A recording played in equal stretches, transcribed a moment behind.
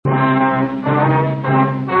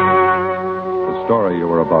story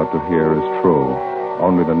you are about to hear is true.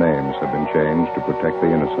 Only the names have been changed to protect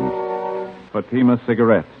the innocent. Fatima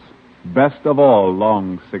Cigarettes, best of all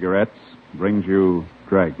long cigarettes, brings you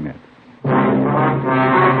Dragnet.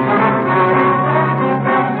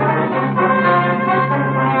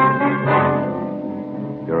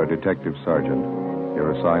 You're a detective sergeant.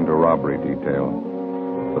 You're assigned to robbery detail.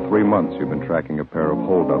 For 3 months, you've been tracking a pair of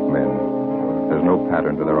hold-up men. There's no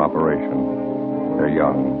pattern to their operation. They're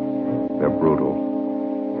young. They're brutal.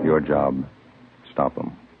 Your job, stop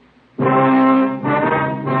them.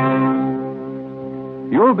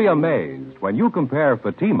 You'll be amazed when you compare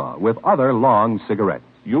Fatima with other long cigarettes.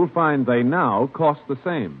 You'll find they now cost the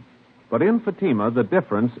same. But in Fatima, the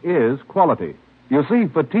difference is quality. You see,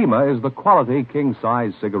 Fatima is the quality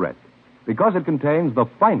king-size cigarette because it contains the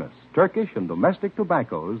finest Turkish and domestic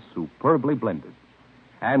tobaccos superbly blended.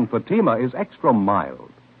 And Fatima is extra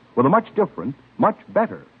mild with a much different, much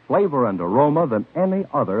better flavor and aroma than any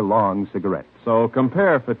other long cigarette. So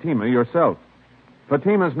compare Fatima yourself.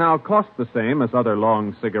 Fatimas now cost the same as other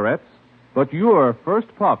long cigarettes, but your first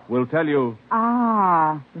puff will tell you...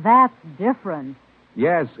 Ah, that's different.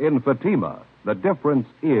 Yes, in Fatima, the difference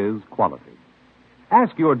is quality.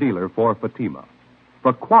 Ask your dealer for Fatima,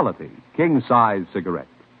 the quality king-size cigarette.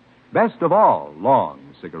 Best of all long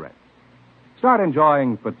cigarettes. Start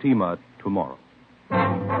enjoying Fatima tomorrow.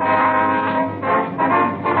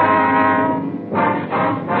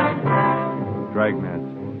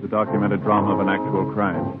 Dragnet, the documented drama of an actual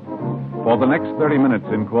crime. For the next 30 minutes,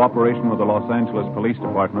 in cooperation with the Los Angeles Police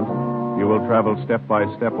Department, you will travel step by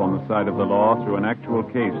step on the side of the law through an actual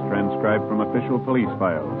case transcribed from official police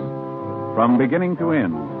files. From beginning to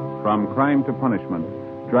end, from crime to punishment,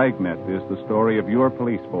 Dragnet is the story of your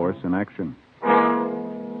police force in action.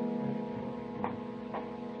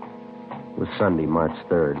 It was Sunday, March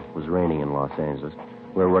 3rd. It was raining in Los Angeles.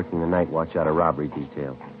 We were working the night watch out of robbery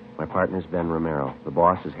detail. My partner's Ben Romero. The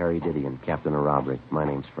boss is Harry Didion, captain of robbery. My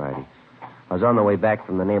name's Friday. I was on the way back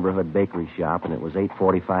from the neighborhood bakery shop, and it was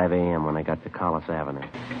 8:45 a.m. when I got to Collis Avenue.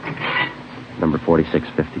 Number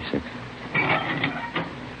 4656.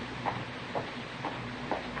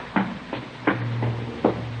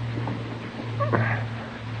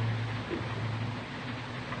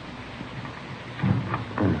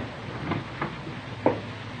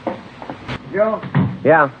 Joe?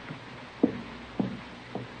 Yeah.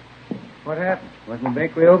 What happened? Wasn't the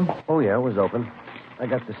bakery open? Oh, yeah, it was open. I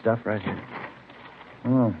got the stuff right here.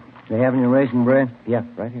 Oh. They have any raisin bread? Yeah,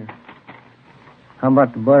 right here. How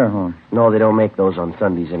about the butter horn? No, they don't make those on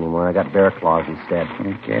Sundays anymore. I got bear claws instead.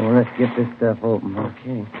 Okay, well, let's get this stuff open.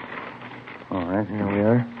 Okay. All right, here we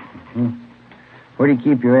are. Mm-hmm. Where do you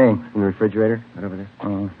keep your eggs? In the refrigerator, right over there.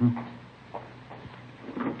 Uh-huh.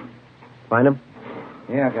 Find them?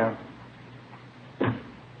 Yeah, I got them.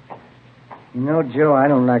 You know, Joe, I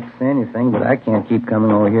don't like to say anything, but I can't keep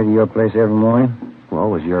coming over here to your place every morning. Well, it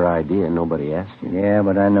was your idea. Nobody asked you. Yeah,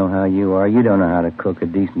 but I know how you are. You don't know how to cook a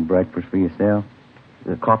decent breakfast for yourself. Is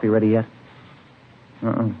the coffee ready yet?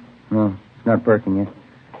 No, it's not perking yet.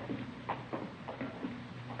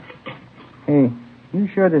 Hey, you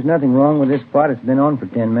sure there's nothing wrong with this pot? It's been on for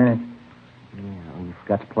 10 minutes. Yeah, you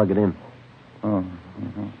forgot to plug it in. Oh,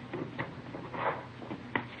 uh-huh.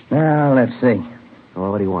 Now, let's see.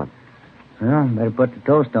 Well, what do you want? Well, better put the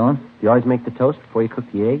toast on. Do you always make the toast before you cook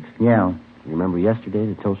the eggs? Yeah. You remember yesterday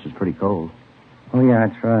the toast was pretty cold. Oh, yeah,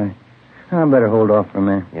 that's right. I better hold off for a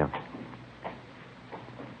minute. Yeah.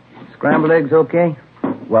 Scrambled eggs okay?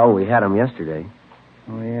 Well, we had them yesterday.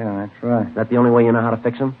 Oh, yeah, that's right. Is that the only way you know how to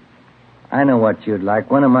fix them? I know what you'd like.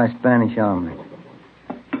 One of my Spanish omelets.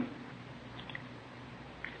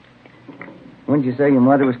 When'd you say your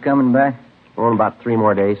mother was coming back? Oh, in about 3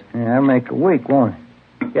 more days. Yeah, that'll make a week, won't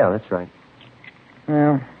it? Yeah, that's right.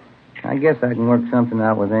 Well, I guess I can work something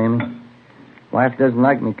out with Amy. Wife doesn't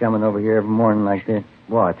like me coming over here every morning like this.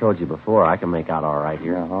 Well, I told you before, I can make out all right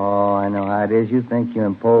here. Oh, I know how it is. You think you're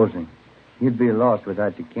imposing. You'd be lost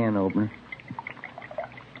without your can opener.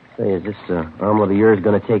 Say, is this omelet of yours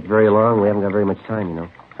going to take very long? We haven't got very much time, you know.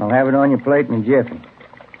 I'll have it on your plate in a jiffy.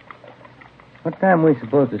 What time are we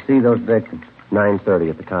supposed to see those victims? 9:30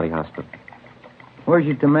 at the county hospital. Where's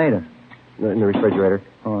your tomato? In the refrigerator.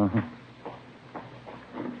 Oh, uh-huh.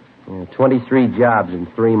 23 jobs in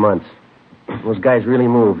 3 months. Those guys really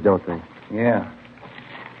move, don't they? Yeah.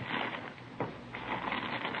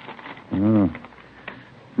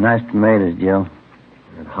 Nice tomatoes, Joe.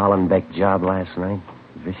 That Hollenbeck job last night.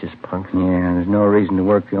 Vicious punks. Yeah, there's no reason to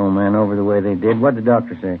work the old man over the way they did. What'd the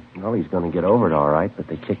doctor say? Well, he's going to get over it all right, but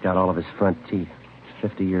they kicked out all of his front teeth. He's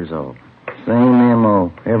 50 years old. Same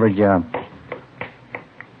M.O. Every job.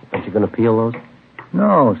 Aren't you going to peel those?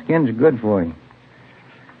 No, skins are good for you.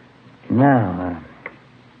 Now,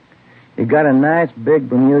 you got a nice big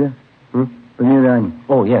Bermuda? Bermuda onion.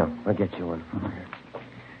 Oh, yeah. I'll get you one.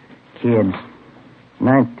 Kids.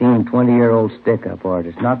 19, 20-year-old stick-up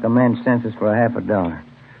artists. Knock a man's senses for $50.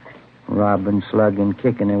 Robbing, slugging,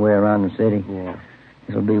 kicking their way around the city. Yeah.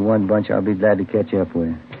 This'll be one bunch I'll be glad to catch up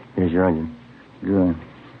with. Here's your onion. Good.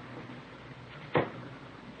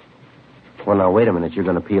 Well, now, wait a minute. You're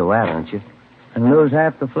going to peel that, aren't you? And lose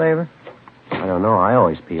half the flavor? I don't know. I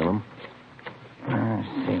always peel them. I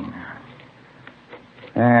see now.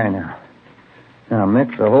 There now. Now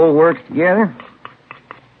mix the whole works together.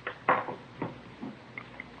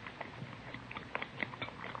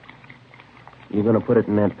 You going to put it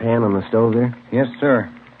in that pan on the stove there? Yes,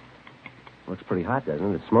 sir. Looks pretty hot,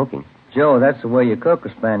 doesn't it? It's smoking. Joe, that's the way you cook a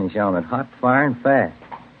Spanish omelet. Hot fire and fast.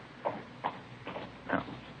 Now,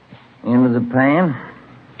 into the pan.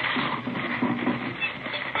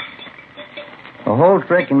 The whole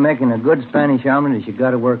trick in making a good Spanish omelet is you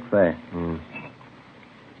got to work fast.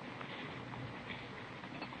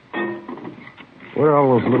 What are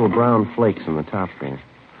all those little brown flakes on the top there?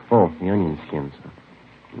 Oh, the onion skins.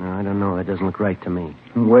 No, I don't know. That doesn't look right to me.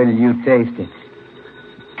 Wait till you taste it.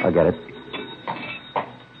 I got it.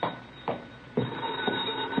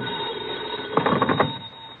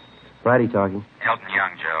 Friday talking. Elton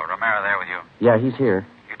Young, Joe. Romero there with you? Yeah, he's here.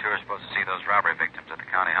 You two are supposed to see those robbery victims at the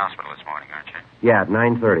county hospital this morning, aren't you? Yeah, at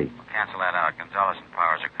 9:30. Well, cancel that out. Gonzalez and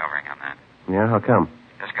Powers are covering on that. Yeah, how come?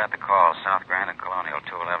 Just got the call. South Grand and Colonial,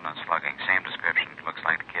 211 and slugging. Same description. Looks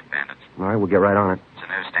like the kid bandits. All right, we'll get right on it. It's a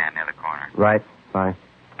newsstand near the corner. Right. Bye.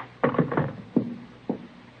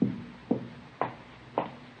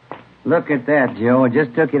 Look at that, Joe. I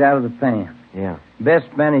just took it out of the pan. Yeah. Best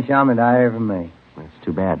Spanish omelet I ever made. That's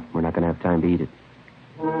too bad. We're not going to have time to eat it.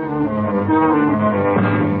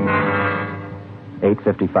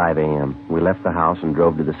 8:55 a.m. We left the house and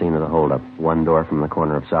drove to the scene of the holdup, one door from the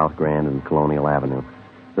corner of South Grand and Colonial Avenue.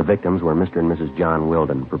 The victims were Mr. and Mrs. John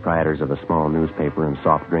Wilden, proprietors of a small newspaper and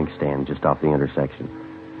soft drink stand just off the intersection.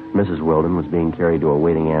 Mrs. Wilden was being carried to a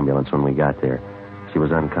waiting ambulance when we got there. She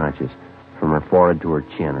was unconscious. From her forehead to her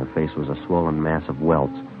chin, her face was a swollen mass of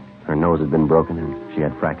welts. Her nose had been broken, and she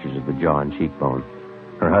had fractures of the jaw and cheekbone.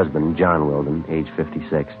 Her husband, John Wilden, age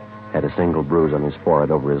 56, had a single bruise on his forehead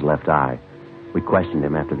over his left eye. We questioned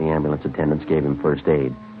him after the ambulance attendants gave him first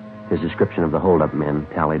aid. His description of the holdup men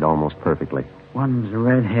tallied almost perfectly. One was a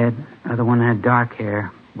redhead, the other one had dark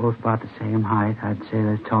hair. Both about the same height. I'd say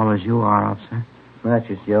they're as tall as you are, officer.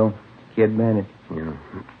 Matches, Joe. Kid bandit. Yeah.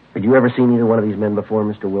 Had you ever seen either one of these men before,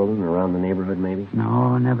 Mr. Wilden, around the neighborhood, maybe?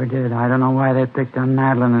 No, never did. I don't know why they picked on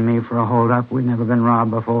Madeline and me for a holdup. We'd never been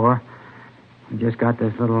robbed before. We just got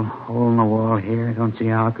this little hole in the wall here. I don't see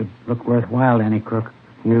how it could look worthwhile to any crook.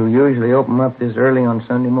 You usually open up this early on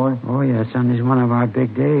Sunday morning? Oh, yeah, Sunday's one of our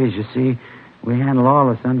big days. You see, we handle all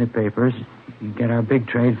the Sunday papers. You get our big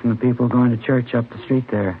trade from the people going to church up the street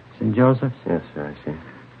there. St. Joseph's? Yes, sir, I see.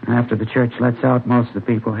 After the church lets out, most of the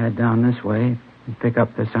people head down this way and pick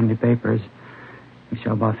up the Sunday papers. We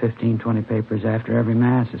sell about 15, 20 papers after every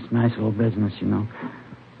Mass. It's a nice little business, you know.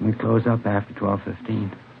 We close up after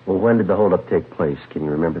 12:15. Well, when did the holdup take place? Can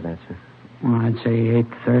you remember that, sir? Well, I'd say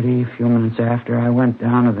 8:30, a few minutes after. I went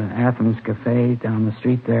down to the Athens Cafe down the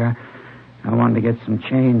street there. I wanted to get some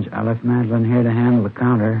change. I left Madeline here to handle the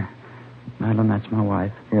counter. Madeline, that's my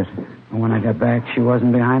wife. Yes, sir. And when I got back, she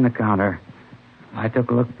wasn't behind the counter. I took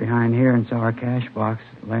a look behind here and saw her cash box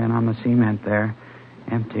laying on the cement there,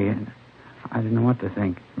 empty, and I didn't know what to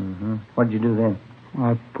think. Mm-hmm. What'd you do then?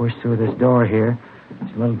 Well, I pushed through this door here.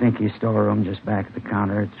 It's a little dinky storeroom just back at the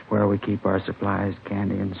counter. It's where we keep our supplies,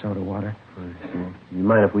 candy and soda water. I see. You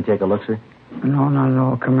mind if we take a look, sir? No, not at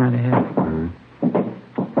all. Come right ahead.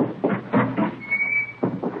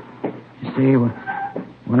 You see,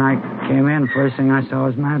 when I came in, first thing I saw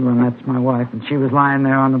was Madeline. That's my wife. And she was lying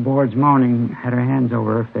there on the boards moaning, had her hands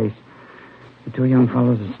over her face. The two young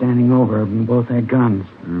fellows were standing over her, and both had guns.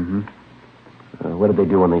 Mm-hmm. What did they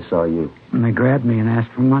do when they saw you? And they grabbed me and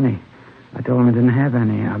asked for money. I told them I didn't have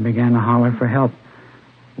any. I began to holler for help.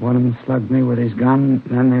 One of them slugged me with his gun,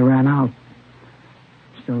 then they ran out.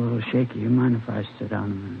 Still a little shaky. You mind if I sit down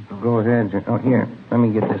a minute? Go ahead, sir. Oh, here. Let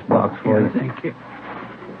me get this box for you. Thank you.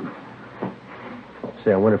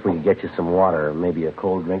 Say, I wonder if we could get you some water or maybe a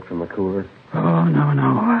cold drink from the cooler. Oh, no.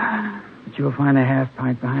 But you'll find a half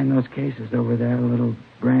pint behind those cases over there. A little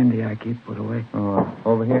brandy I keep put away. Oh,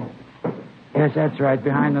 over here? Yes, that's right.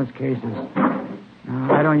 Behind those cases.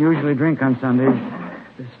 I don't usually drink on Sundays.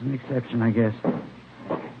 This is an exception, I guess.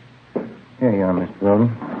 Here you are, Mr. Wilden.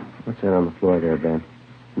 What's that on the floor there, Ben?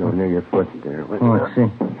 No, near your foot there. Oh, let's see.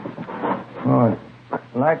 Oh,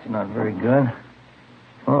 the light's not very good.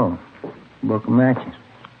 Oh, Book of matches.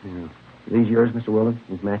 Yeah. Are these yours, Mr. Wilden?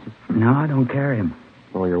 These matches? No, I don't carry them.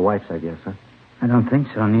 Oh, your wife's, I guess, huh? I don't think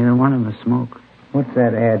so. Neither one of us smoke. What's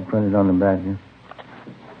that ad printed on the back here?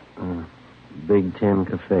 Big Ten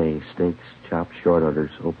Cafe. Steaks, chopped short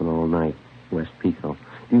orders. Open all night. West Pico.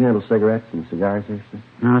 Do you handle cigarettes and cigars there, sir?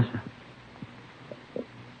 No, sir.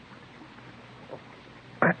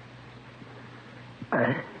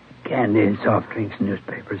 Candy, soft drinks,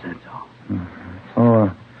 newspapers, that's all.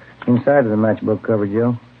 Oh, inside of the matchbook cover,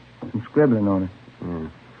 Joe. Some scribbling on it.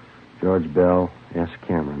 George Bell, S.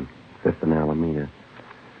 Cameron, 5th and Alameda.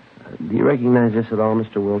 Do you recognize this at all,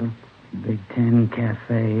 Mr. Wilden? Big Ten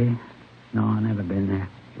Cafe. No, I've never been there.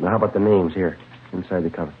 Now, how about the names here, inside the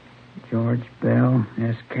cover? George Bell,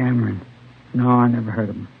 S. Cameron. No, I never heard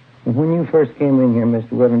of him. When you first came in here,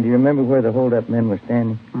 Mr. Wilden, do you remember where the hold-up men were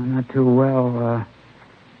standing? Well, not too well.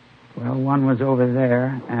 One was over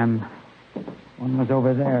there, and one was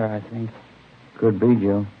over there, I think. Could be,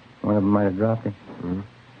 Joe. One of them might have dropped it.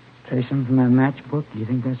 Trace them from that matchbook? Do you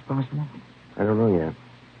think that's possible? I don't know yet.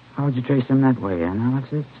 How would you trace them that way?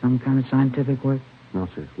 Analysis? Some kind of scientific work? No,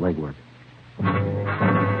 sir. Legwork.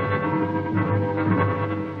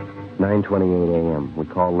 9:28 a.m. We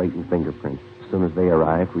call Leighton Fingerprints. As soon as they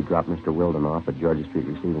arrived, we dropped Mr. Wilden off at Georgia Street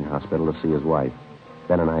Receiving Hospital to see his wife.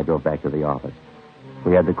 Ben and I drove back to the office.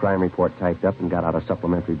 We had the crime report typed up and got out a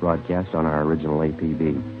supplementary broadcast on our original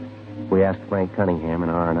APB. We asked Frank Cunningham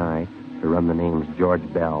and R&I to run the names George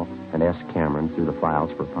Bell and S. Cameron through the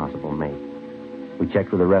files for possible mate. We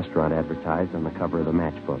checked with the restaurant advertised on the cover of the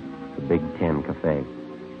matchbook, the Big Ten Cafe.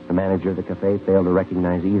 The manager of the cafe failed to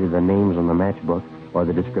recognize either the names on the matchbook or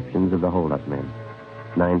the descriptions of the hold-up men.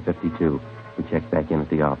 9:52. We checked back in at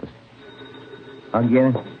the office. I'll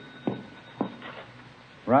get it.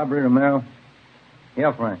 Robbery, Romero?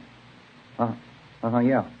 Yeah, Frank.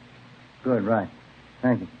 Yeah. Good, right.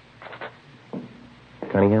 Thank you.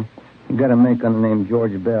 Cunningham? You got a make on the name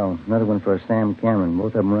George Bell. Another one for Sam Cameron.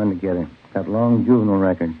 Both of them run together. Got long juvenile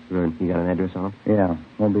record. Good. You got an address on them? Yeah.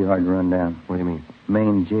 Won't be hard to run down. What do you mean?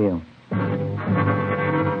 Main jail.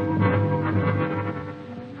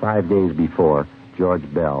 5 days before,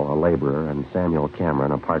 George Bell, a laborer, and Samuel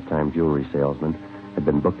Cameron, a part-time jewelry salesman, had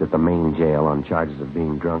been booked at the main jail on charges of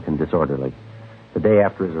being drunk and disorderly. The day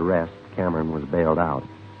after his arrest, Cameron was bailed out.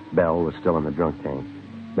 Bell was still in the drunk tank.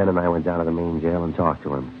 Ben and I went down to the main jail and talked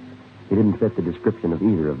to him. He didn't fit the description of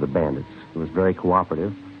either of the bandits. He was very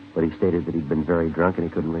cooperative, but he stated that he'd been very drunk and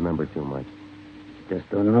he couldn't remember too much. Just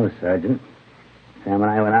don't know, Sergeant. Sam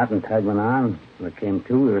and I went out and tied one on. When it came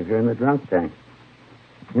to, we were here in the drunk tank.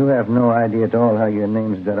 You have no idea at all how your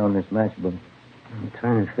name's got on this matchbook. I'm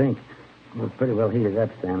trying to think. We're pretty well heated up,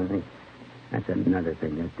 Sam, I think. That's another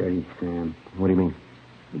thing, that dirty Sam. What do you mean?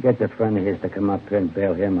 You get the friend of his to come up here and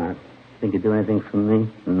bail him out. Think he'd do anything for me?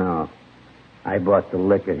 No. I bought the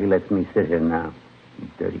liquor. He lets me sit here now.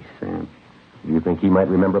 Dirty Sam. Do you think he might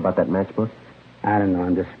remember about that matchbook? I don't know.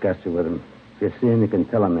 I'm disgusted with him. If you see him, you can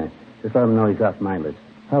tell him that. Just let him know he's off my list.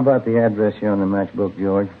 How about the address here on the matchbook,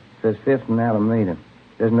 George? It says 5th and Alameda.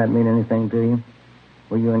 Doesn't that mean anything to you?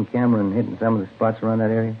 Were you and Cameron hitting some of the spots around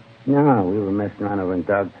that area? No, we were messing around over in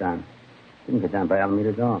Dogtown. Didn't get down by Alameda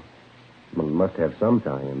at all. Well, it must have some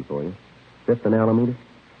tie-in for you. 5th and Alameda?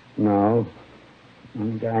 No. The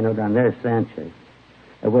only guy I know down there is Sanchez.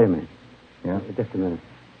 Wait a minute. Yeah? Just a minute.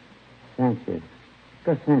 Sanchez.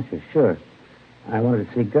 Gus Sanchez, sure. I wanted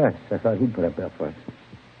to see Gus. I thought he'd put up bail for us.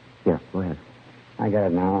 Yeah, go ahead. I got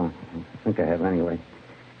it now. I think I have anyway.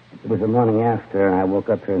 It was the morning after, and I woke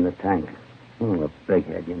up here in the tank. Oh, a big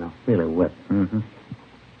head, you know. Really whipped. Mm-hmm.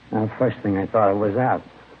 Now, first thing I thought I was out.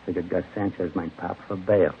 Figured Gus Sanchez might pop for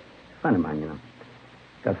bail. A friend of mine, you know.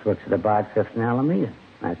 Gus works at the bar at 5th and Alameda.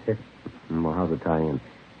 That's it. Well, how's it tie in?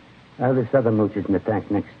 This other mooch is in the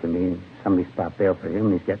tank next to me. Somebody's popped bail for him,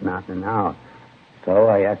 and he's getting out in an hour. So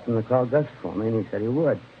I asked him to call Gus for me, and he said he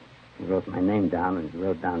would. He wrote my name down, and he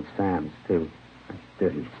wrote down Sam's, too. That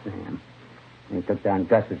dirty Sam. And he took down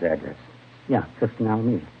Gus's address. Yeah, 5th and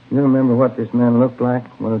Alameda. You remember what this man looked like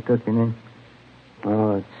when he took your name?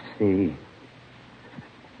 Oh, let's see.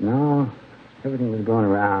 No, everything was going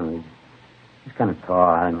around. He's kind of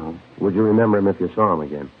tall, I know. Would you remember him if you saw him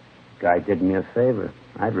again? Guy did me a favor.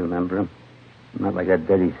 I'd remember him. Not like that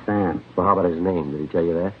dirty Sam. Well, how about his name? Did he tell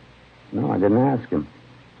you that? No, I didn't ask him.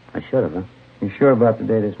 I should have, huh? You sure about the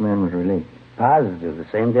day this man was released? Positive. The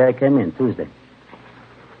same day I came in, Tuesday.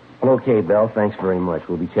 Well, okay, Bell. Thanks very much.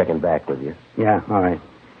 We'll be checking back with you. Yeah, all right.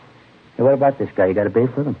 Hey, what about this guy? You got a bait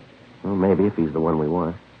for him? Well, maybe if he's the one we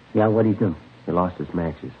want. Yeah, what'd he do? He lost his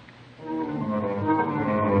matches.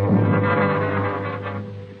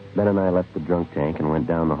 Ben and I left the drunk tank and went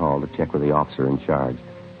down the hall to check with the officer in charge.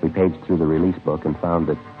 We paged through the release book and found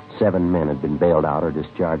that 7 men had been bailed out or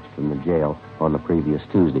discharged from the jail on the previous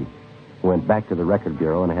Tuesday. We went back to the record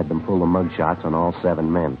bureau and had them pull the mug shots on all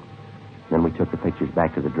 7 men. Then we took the pictures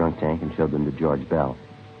back to the drunk tank and showed them to George Bell.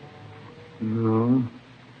 No.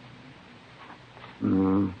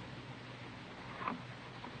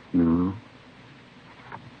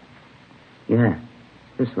 Yeah,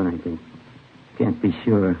 this one, I think. Can't be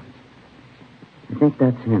sure. I think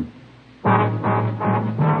that's him.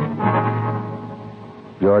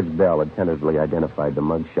 George Bell had tentatively identified the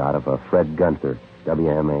mugshot of a Fred Gunther,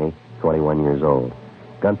 WMA, 21 years old.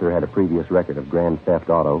 Gunther had a previous record of grand theft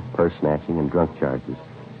auto, purse snatching, and drunk charges.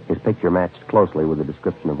 His picture matched closely with the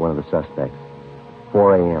description of one of the suspects.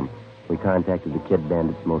 4 a.m., we contacted the Kid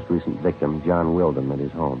Bandit's most recent victim, John Wilden, at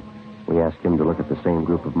his home. We asked him to look at the same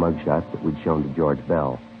group of mugshots that we'd shown to George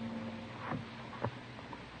Bell.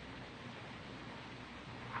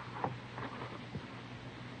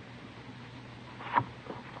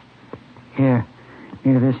 Here.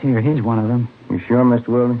 He's one of them. You sure, Mr.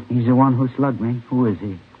 Wilden? He's the one who slugged me. Who is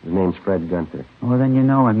he? His name's Fred Gunther. Well, then you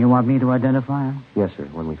know him. You want me to identify him? Yes, sir,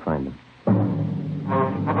 when we find him.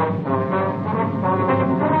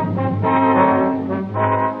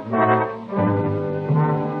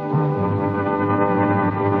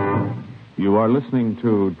 You are listening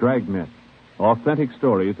to Dragnet, authentic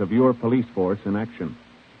stories of your police force in action.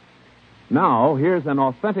 Now, here's an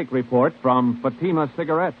authentic report from Fatima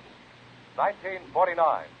Cigarettes.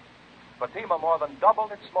 1949. Fatima more than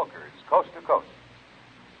doubled its smokers coast to coast.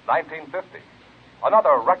 1950.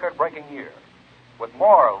 Another record-breaking year, with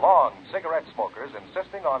more long cigarette smokers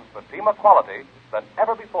insisting on Fatima quality than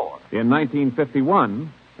ever before. In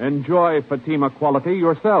 1951, enjoy Fatima quality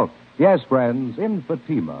yourself. Yes, friends, in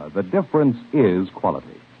Fatima, the difference is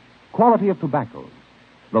quality. Quality of tobaccos.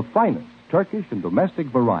 The finest Turkish and domestic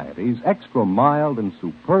varieties, extra mild and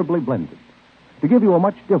superbly blended, to give you a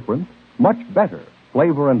much different, much better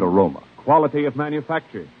flavor and aroma. Quality of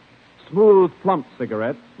manufacture. Smooth, plump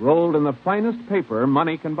cigarettes rolled in the finest paper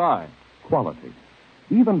money can buy. Quality.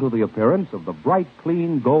 Even to the appearance of the bright,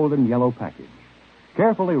 clean, golden yellow package.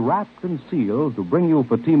 Carefully wrapped and sealed to bring you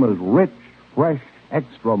Fatima's rich, fresh,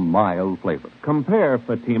 extra mild flavor. Compare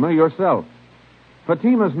Fatima yourself.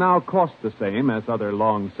 Fatimas now cost the same as other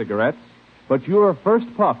long cigarettes, but your first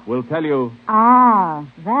puff will tell you... Ah,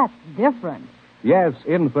 that's different. Yes,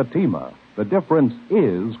 in Fatima, the difference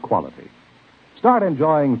is quality. Start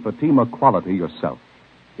enjoying Fatima quality yourself.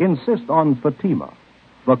 Insist on Fatima,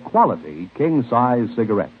 the quality king-size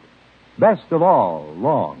cigarette. Best of all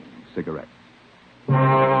long cigarettes.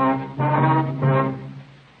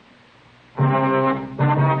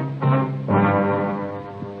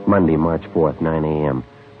 Monday, March 4th, 9 a.m.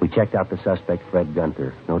 We checked out the suspect, Fred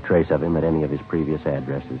Gunther. No trace of him at any of his previous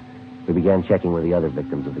addresses. We began checking with the other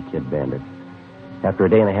victims of the Kid Bandit. After a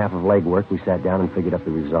day and a half of legwork, we sat down and figured up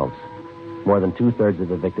the results. More than 2/3 of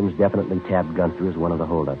the victims definitely tabbed Gunther as one of the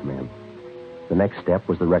holdup men. The next step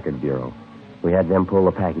was the record bureau. We had them pull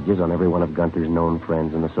the packages on every one of Gunther's known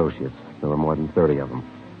friends and associates. There were more than 30 of them.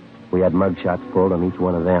 We had mugshots pulled on each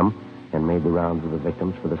one of them and made the rounds of the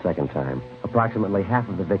victims for the second time. Approximately half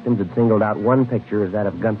of the victims had singled out one picture as that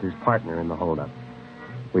of Gunther's partner in the holdup.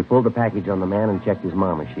 We pulled the package on the man and checked his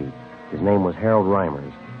mama sheet. His name was Harold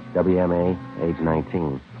Reimers, WMA, age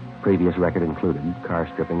 19. Previous record included car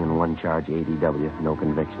stripping and 1 charge ADW, no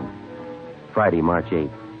conviction. Friday, March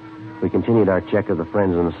 8th. We continued our check of the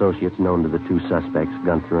friends and associates known to the 2 suspects,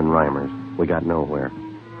 Gunther and Reimers. We got nowhere.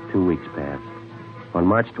 2 weeks passed. On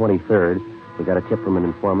March 23rd, we got a tip from an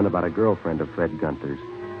informant about a girlfriend of Fred Gunther's,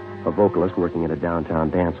 a vocalist working at a downtown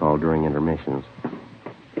dance hall during intermissions.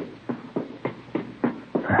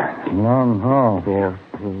 Long haul. Yeah,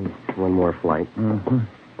 1 more flight. Mm-hmm.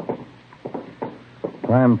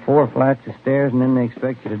 Climb 4 flights of stairs and then they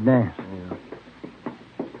expect you to dance. Yeah.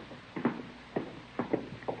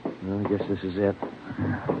 Well, I guess this is it.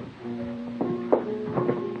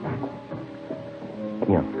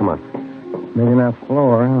 Yeah, come on. Big enough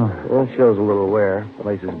floor, huh? Well, it shows a little wear. The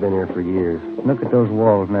place has been here for years. Look at those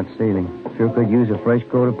walls and that ceiling. Sure could use a fresh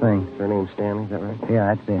coat of paint. Her name's Stanley, is that right?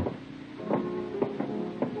 Yeah, that's it.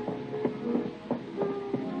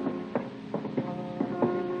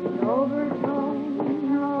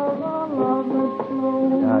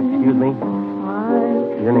 Excuse me?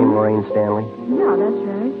 Is your name Lorraine Stanley? Yeah, that's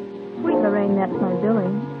right. Sweet Lorraine, that's my Billy.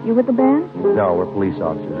 You with the band? No, we're police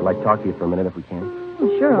officers. I'd like to talk to you for a minute if we can. Oh,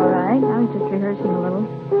 sure, all right. I was just rehearsing a little.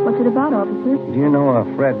 What's it about, officer? Do you know a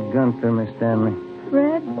Fred Gunther, Miss Stanley?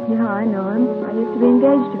 Fred? Yeah, I know him. I used to be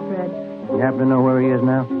engaged to Fred. You happen to know where he is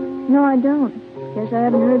now? No, I don't. Guess I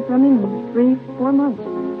haven't heard from him in 3-4 months.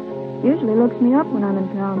 Usually looks me up when I'm in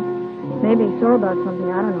town. Maybe he's sore about something,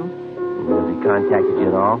 I don't know. Has he contacted you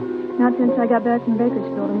at all? Not since I got back from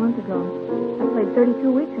Bakersfield a month ago. I played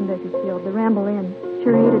 32 weeks in Bakersfield, the Ramble Inn.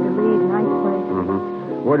 Sure hated to leave, nice place.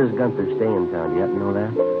 Mm-hmm. Where does Gunther stay in town? Do you happen to know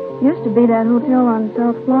that? Used to be that hotel on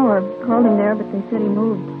South Flower. Called him there, but they said he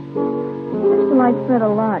moved. Used to like Fred a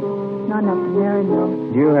lot. Not enough to marry him, though.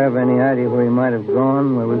 Do you have any idea where he might have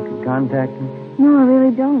gone, where we could contact him? No, I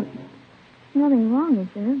really don't. Nothing wrong, is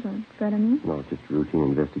there, about Fred and me? No, it's just a routine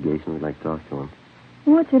investigation. We'd like to talk to him.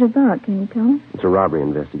 What's it about? Can you tell me? It's a robbery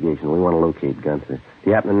investigation. We want to locate Gunther. Do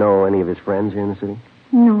you happen to know any of his friends here in the city?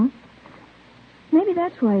 No. Maybe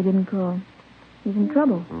that's why he didn't call. He's in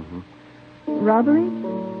trouble. Mm-hmm. Robbery?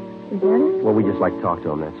 Is that it? Well, we just like to talk to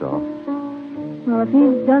him, that's all. Well, if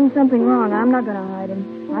he's done something wrong, I'm not going to hide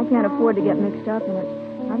him. I can't afford to get mixed up in it.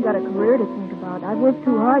 I've got a career to think about. I've worked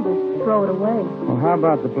too hard to throw it away. Well, how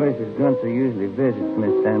about the places Gunther usually visits, Miss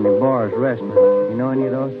Stanley? Bars, restaurants. You know any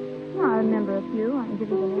of those? Well, I remember a few. I can give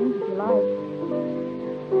you the names if you like.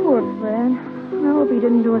 Poor Fred. I hope he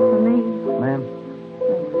didn't do it for me. Ma'am?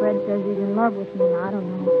 Well, Fred says he's in love with me, and I don't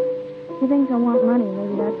know. He thinks I want money.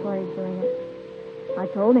 Maybe that's why he's doing it. I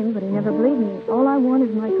told him, but he never believed me. All I want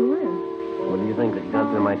is my career. Well, do you think that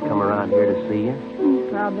Gunther might come around here to see you?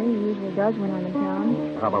 Probably. He usually does when I'm in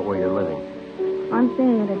town. How about where you're living? I'm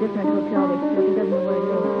staying at a different hotel this trip. He doesn't know where it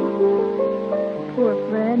is. Poor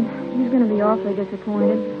Fred. He's going to be awfully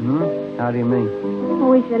disappointed. Hmm? How do you mean?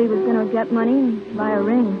 Oh, he said he was going to get money and buy a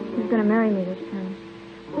ring. He's going to marry me this time.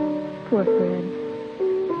 Poor Fred.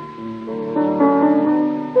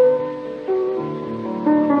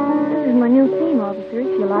 This is my new team, officers.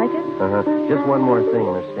 You like it? Uh-huh. Just one more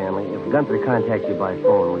thing, Miss Stanley. If Gunther contacts you by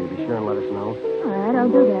phone, will you be sure and let us know? All right, I'll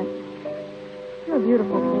do that. You're a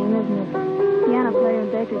beautiful team, isn't it? Piano player in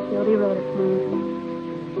Bakersfield, he wrote it for me.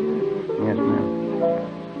 Yes, ma'am.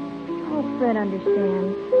 Oh, Fred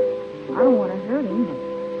understands. I don't want to hurt him, but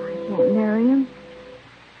I can't marry him.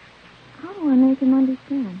 How do I make him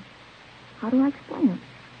understand? How do I explain it?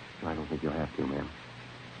 I don't think you'll have to, ma'am.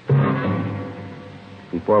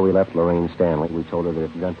 Before we left Lorraine Stanley, we told her that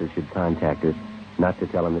if Gunther should contact her, not to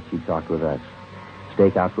tell him that she'd talked with us.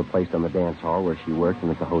 Stakeouts were placed on the dance hall where she worked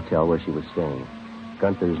and at the hotel where she was staying.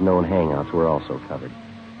 Gunther's known hangouts were also covered.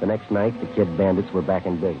 The next night, the Kid Bandits were back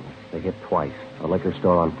in business. They hit twice, a liquor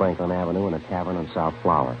store on Franklin Avenue and a tavern on South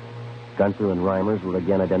Flower. Gunther and Reimers were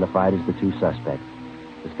again identified as the two suspects.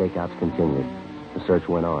 The stakeouts continued. The search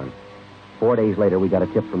went on. 4 days later, we got a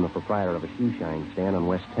tip from the proprietor of a shoe shine stand on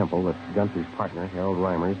West Temple that Gunther's partner, Harold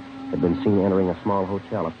Reimers, had been seen entering a small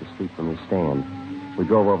hotel up the street from his stand. We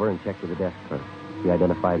drove over and checked with the desk clerk. He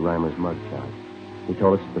identified Reimers' mugshot. He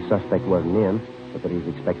told us that the suspect wasn't in, but that he was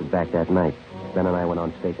expected back that night. Ben and I went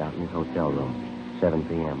on stakeout in his hotel room. 7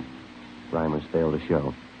 p.m. Reimers failed to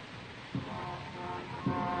show.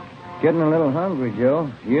 Getting a little hungry, Joe.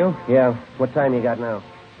 You? Yeah, what time you got now?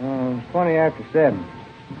 20 after 7.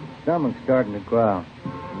 Stomach's starting to growl.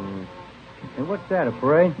 Hey, what's that, a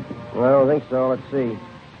parade? Well, I don't think so. Let's see.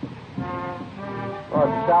 Oh,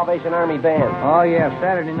 it's the Salvation Army Band. Oh, yeah,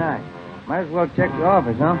 Saturday night. Might as well check the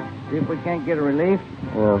office, huh? See if we can't get a relief.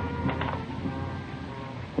 Yeah.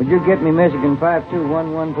 Would you get me Michigan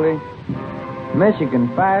 5211, please? Michigan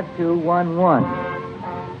 5211.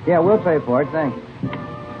 Yeah, we'll pay for it, thanks.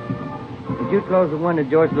 Would you close the window,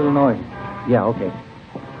 George? A little noise. Yeah, okay.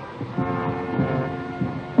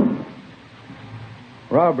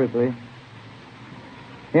 Robbery, please.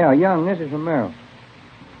 Yeah, Young, this is Romero.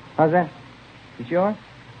 How's that? You sure?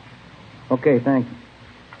 Okay, thank you.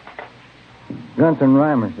 Gunther and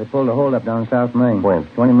Reimers, they pulled a holdup down South Main. When?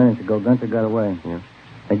 20 minutes ago. Gunther got away. Yeah.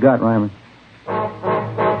 They got Reimers.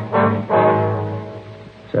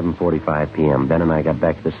 7:45 p.m. Ben and I got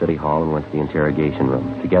back to the city hall and went to the interrogation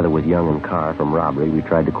room. Together with Young and Carr from robbery, we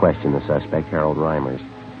tried to question the suspect, Harold Reimers.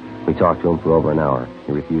 We talked to him for over an hour.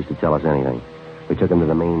 He refused to tell us anything. We took him to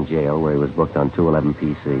the main jail where he was booked on 211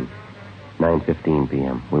 PC. 9:15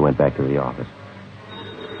 p.m. We went back to the office.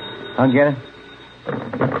 I'll get it.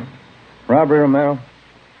 Robbery, Romero.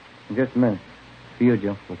 In just a minute. For you,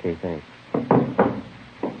 Joe. Okay, thanks.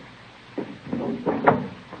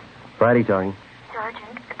 Friday talking.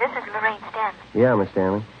 Sergeant, this is Lorraine Stanley. Yeah, Miss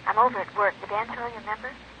Stanley. I'm over at work. The dance hall, you remember?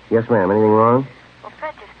 Yes, ma'am. Anything wrong? Well,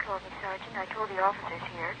 Fred just called me, Sergeant. I told the officers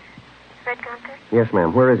here. Fred Gunther? Yes,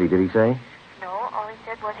 ma'am. Where is he? Did he say? No, all he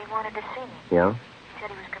said was he wanted to see me. Yeah? He said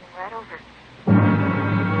he was coming right over.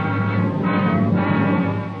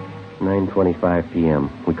 9:25 p.m.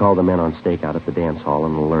 We called the men on stakeout at the dance hall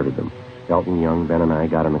and alerted them. Elton Young, Ben, and I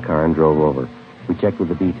got in the car and drove over. We checked with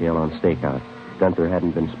the detail on stakeout. Gunther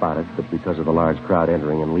hadn't been spotted, but because of the large crowd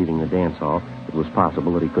entering and leaving the dance hall, it was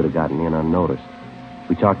possible that he could have gotten in unnoticed.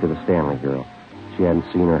 We talked to the Stanley girl. She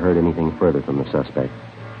hadn't seen or heard anything further from the suspect.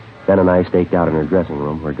 Ben and I staked out in her dressing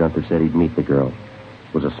room where Gunther said he'd meet the girl.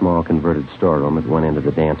 It was a small converted storeroom at one end of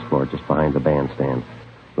the dance floor just behind the bandstand.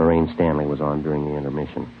 Lorraine Stanley was on during the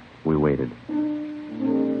intermission. We waited.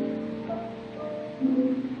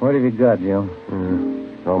 What have you got, Joe?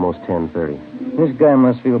 Almost 10:30. This guy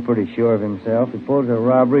must feel pretty sure of himself. He pulls a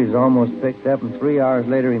robbery, he's almost picked up, and 3 hours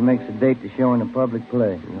later he makes a date to show in a public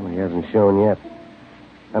play. Well, he hasn't shown yet.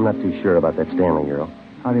 I'm not too sure about that Stanley girl.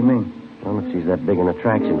 How do you mean? Well, if she's that big an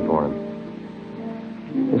attraction for him.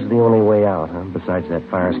 This is the only way out, huh? Besides that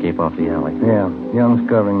fire escape off the alley. Yeah, Young's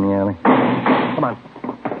covering the alley. Come on.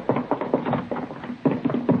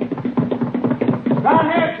 Down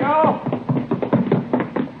here, Joe!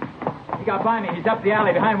 He got by me. He's up the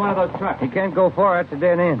alley behind one of those trucks. He can't go far. It's a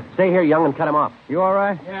dead end. Stay here, Young, and cut him off. You all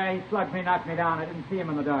right? Yeah, he slugged me, knocked me down. I didn't see him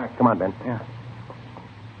in the dark. Come on, Ben. Yeah.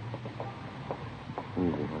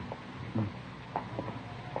 Easy, huh?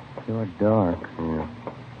 Sure dark. Yeah.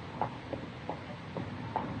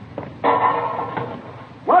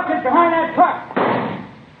 Watch it behind that truck.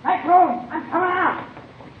 Make room. I'm coming out.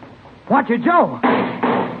 Watch it, Joe.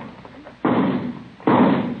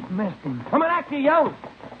 Missed him. Coming after you, Young.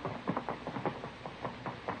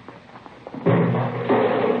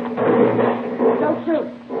 Don't shoot.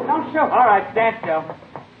 Don't shoot. All right, stand still.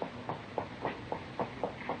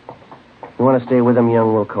 You want to stay with him,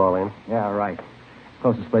 Young? We'll call in. Yeah, right.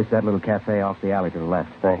 Closest place, that little cafe off the alley to the left.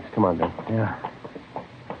 Thanks. Come on, Ben. Yeah.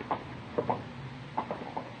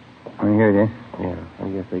 I'm here, dear. Yeah, I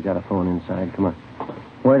guess they got a phone inside. Come on.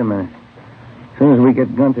 Wait a minute. As soon as we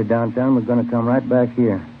get Gunther downtown, we're going to come right back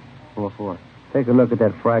here. What for? Take a look at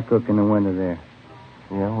that fry cook in the window there.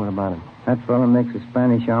 Yeah, what about him? That fella makes a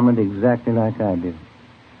Spanish omelet exactly like I do.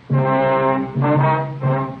 The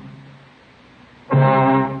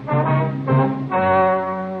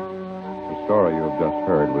story you have just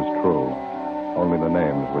heard was true. Only the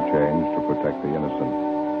names were changed to protect the innocent.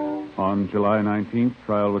 On July 19th,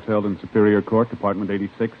 trial was held in Superior Court, Department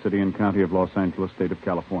 86, City and County of Los Angeles, State of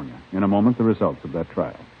California. In a moment, the results of that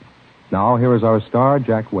trial. Now, here is our star,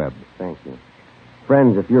 Jack Webb. Thank you.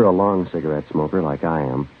 Friends, if you're a long cigarette smoker like I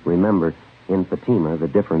am, remember, in Fatima, the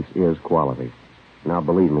difference is quality. Now,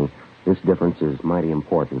 believe me, this difference is mighty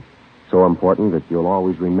important. So important that you'll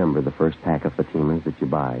always remember the first pack of Fatimas that you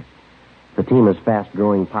buy. Fatima's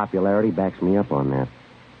fast-growing popularity backs me up on that.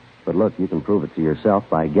 But look, you can prove it to yourself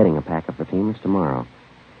by getting a pack of Fatimas tomorrow.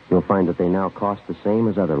 You'll find that they now cost the same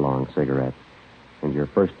as other long cigarettes. And your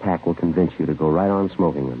first pack will convince you to go right on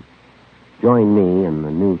smoking them. Join me and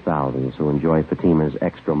the new thousands who enjoy Fatima's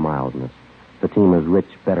extra mildness, Fatima's rich,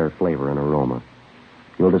 better flavor and aroma.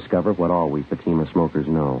 You'll discover what all we Fatima smokers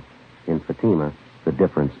know. In Fatima, the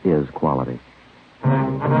difference is quality.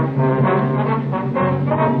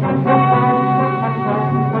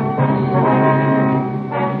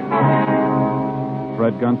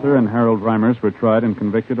 Fred Gunther and Harold Reimers were tried and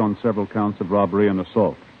convicted on several counts of robbery and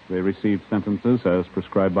assault. They received sentences as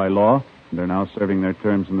prescribed by law, and are now serving their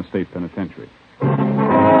terms in the state penitentiary.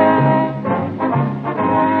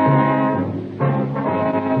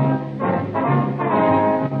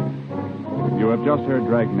 You have just heard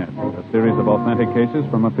Dragnet, a series of authentic cases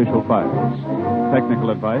from official files. Technical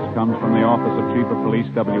advice comes from the Office of Chief of Police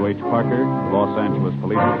W.H. Parker, Los Angeles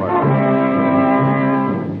Police Department.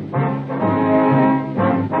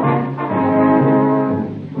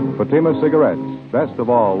 Fatima Cigarettes, best of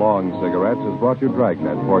all long cigarettes, has brought you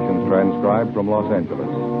Dragnet, portions transcribed from Los Angeles.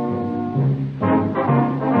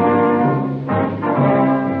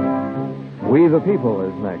 We the People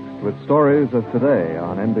is next with stories of today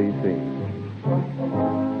on NBC.